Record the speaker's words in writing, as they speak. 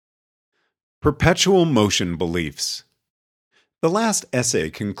Perpetual motion beliefs. The last essay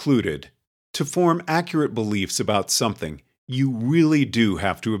concluded, to form accurate beliefs about something, you really do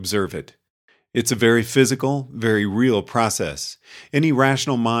have to observe it. It's a very physical, very real process. Any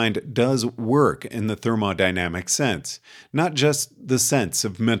rational mind does work in the thermodynamic sense, not just the sense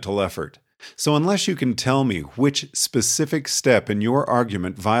of mental effort. So unless you can tell me which specific step in your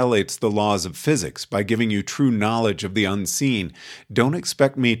argument violates the laws of physics by giving you true knowledge of the unseen, don't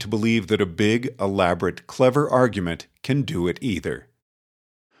expect me to believe that a big, elaborate, clever argument can do it either.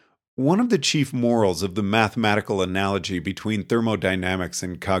 One of the chief morals of the mathematical analogy between thermodynamics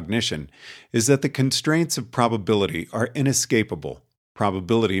and cognition is that the constraints of probability are inescapable.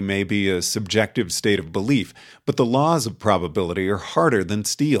 Probability may be a subjective state of belief, but the laws of probability are harder than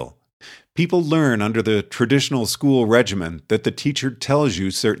steel. People learn under the traditional school regimen that the teacher tells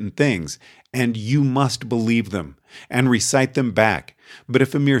you certain things, and you must believe them, and recite them back. But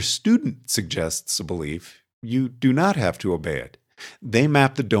if a mere student suggests a belief, you do not have to obey it. They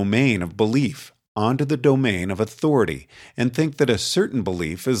map the domain of belief onto the domain of authority, and think that a certain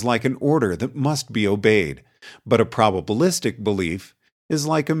belief is like an order that must be obeyed, but a probabilistic belief is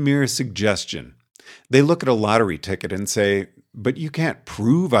like a mere suggestion. They look at a lottery ticket and say, "But you can't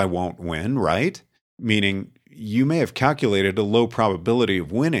prove I won't win, right?" Meaning, you may have calculated a low probability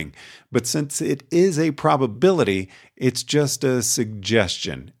of winning, but since it is a probability, it's just a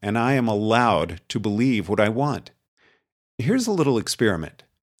suggestion, and I am allowed to believe what I want. Here's a little experiment.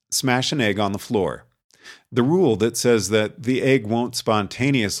 Smash an egg on the floor. The rule that says that the egg won't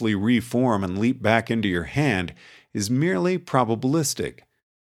spontaneously reform and leap back into your hand is merely probabilistic,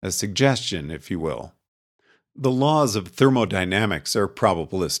 a suggestion, if you will. The laws of thermodynamics are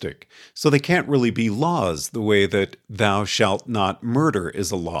probabilistic, so they can't really be laws the way that thou shalt not murder is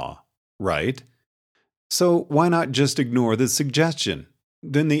a law, right? So why not just ignore the suggestion?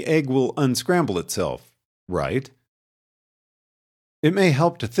 Then the egg will unscramble itself, right? It may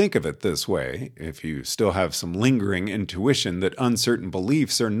help to think of it this way, if you still have some lingering intuition that uncertain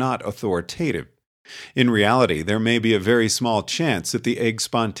beliefs are not authoritative. In reality, there may be a very small chance that the egg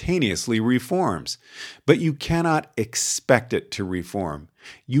spontaneously reforms, but you cannot expect it to reform.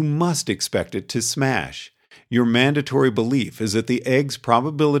 You must expect it to smash. Your mandatory belief is that the egg's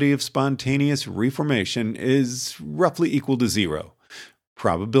probability of spontaneous reformation is roughly equal to 0.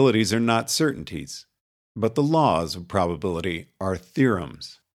 Probabilities are not certainties, but the laws of probability are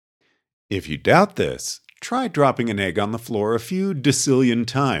theorems. If you doubt this, try dropping an egg on the floor a few decillion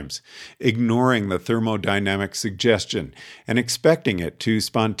times, ignoring the thermodynamic suggestion and expecting it to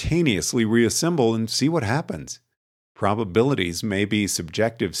spontaneously reassemble and see what happens. Probabilities may be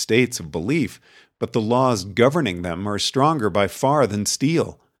subjective states of belief, but the laws governing them are stronger by far than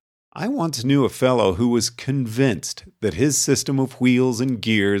steel. I once knew a fellow who was convinced that his system of wheels and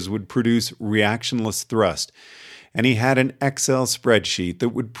gears would produce reactionless thrust, and he had an Excel spreadsheet that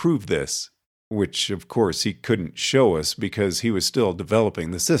would prove this, which of course he couldn't show us because he was still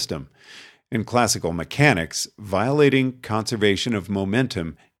developing the system. In classical mechanics, violating conservation of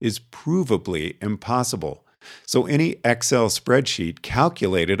momentum is provably impossible. So any Excel spreadsheet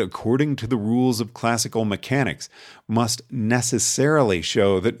calculated according to the rules of classical mechanics must necessarily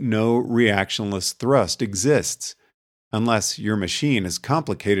show that no reactionless thrust exists, unless your machine is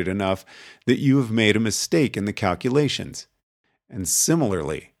complicated enough that you have made a mistake in the calculations. And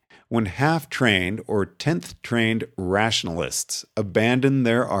similarly, when half-trained or tenth-trained rationalists abandon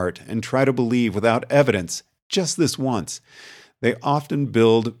their art and try to believe without evidence just this once, they often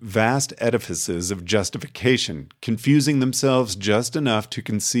build vast edifices of justification, confusing themselves just enough to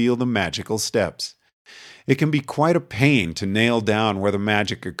conceal the magical steps. It can be quite a pain to nail down where the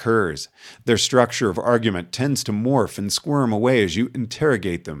magic occurs. Their structure of argument tends to morph and squirm away as you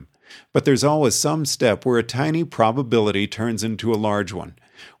interrogate them. But there's always some step where a tiny probability turns into a large one,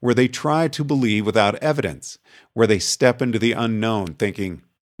 where they try to believe without evidence, where they step into the unknown thinking,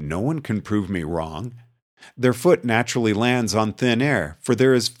 "No one can prove me wrong." Their foot naturally lands on thin air, for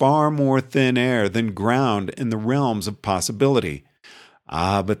there is far more thin air than ground in the realms of possibility.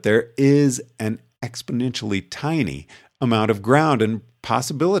 But there is an exponentially tiny amount of ground and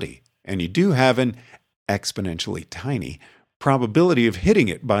possibility, and you do have an exponentially tiny probability of hitting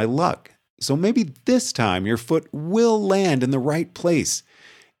it by luck. So maybe this time your foot will land in the right place.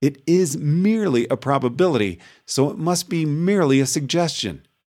 It is merely a probability, so it must be merely a suggestion.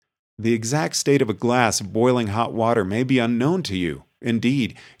 The exact state of a glass of boiling hot water may be unknown to you.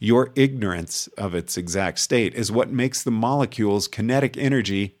 Indeed, your ignorance of its exact state is what makes the molecule's kinetic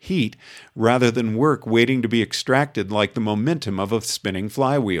energy heat rather than work waiting to be extracted like the momentum of a spinning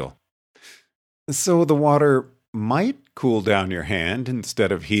flywheel. So the water might cool down your hand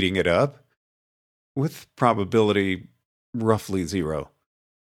instead of heating it up. with probability roughly 0.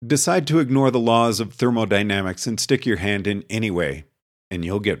 Decide to ignore the laws of thermodynamics and stick your hand in anyway, and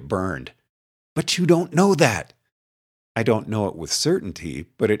you'll get burned. But you don't know that. I don't know it with certainty,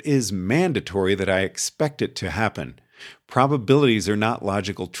 but it is mandatory that I expect it to happen. Probabilities are not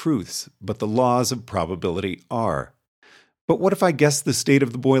logical truths, but the laws of probability are. But what if I guess the state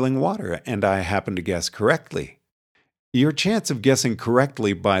of the boiling water and I happen to guess correctly? Your chance of guessing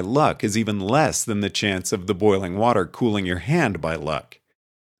correctly by luck is even less than the chance of the boiling water cooling your hand by luck.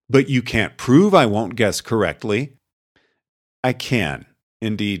 But you can't prove I won't guess correctly. I can,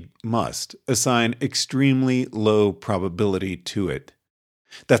 indeed must, assign extremely low probability to it.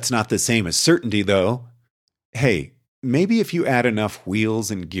 That's not the same as certainty, though. Hey, maybe if you add enough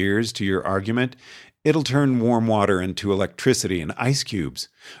wheels and gears to your argument, it'll turn warm water into electricity and ice cubes.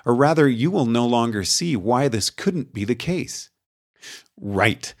 Or rather, you will no longer see why this couldn't be the case.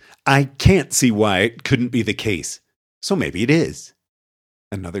 Right. I can't see why it couldn't be the case. So maybe it is.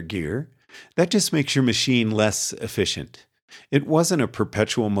 Another gear? That just makes your machine less efficient. It wasn't a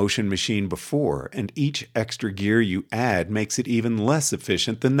perpetual motion machine before, and each extra gear you add makes it even less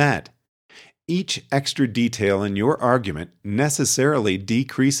efficient than that. Each extra detail in your argument necessarily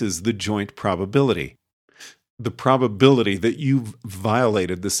decreases the joint probability. The probability that you've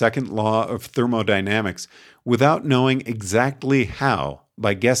violated the second law of thermodynamics without knowing exactly how,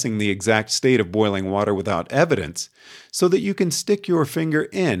 by guessing the exact state of boiling water without evidence, so that you can stick your finger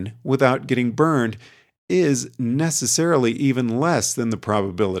in without getting burned, is necessarily even less than the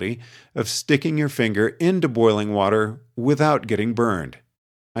probability of sticking your finger into boiling water without getting burned.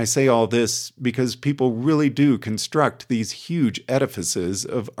 I say all this because people really do construct these huge edifices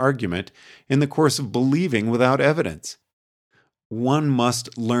of argument in the course of believing without evidence. One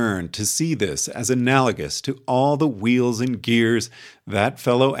must learn to see this as analogous to all the wheels and gears that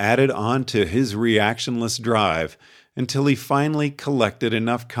fellow added on to his reactionless drive until he finally collected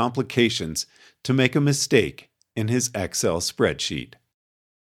enough complications to make a mistake in his Excel spreadsheet.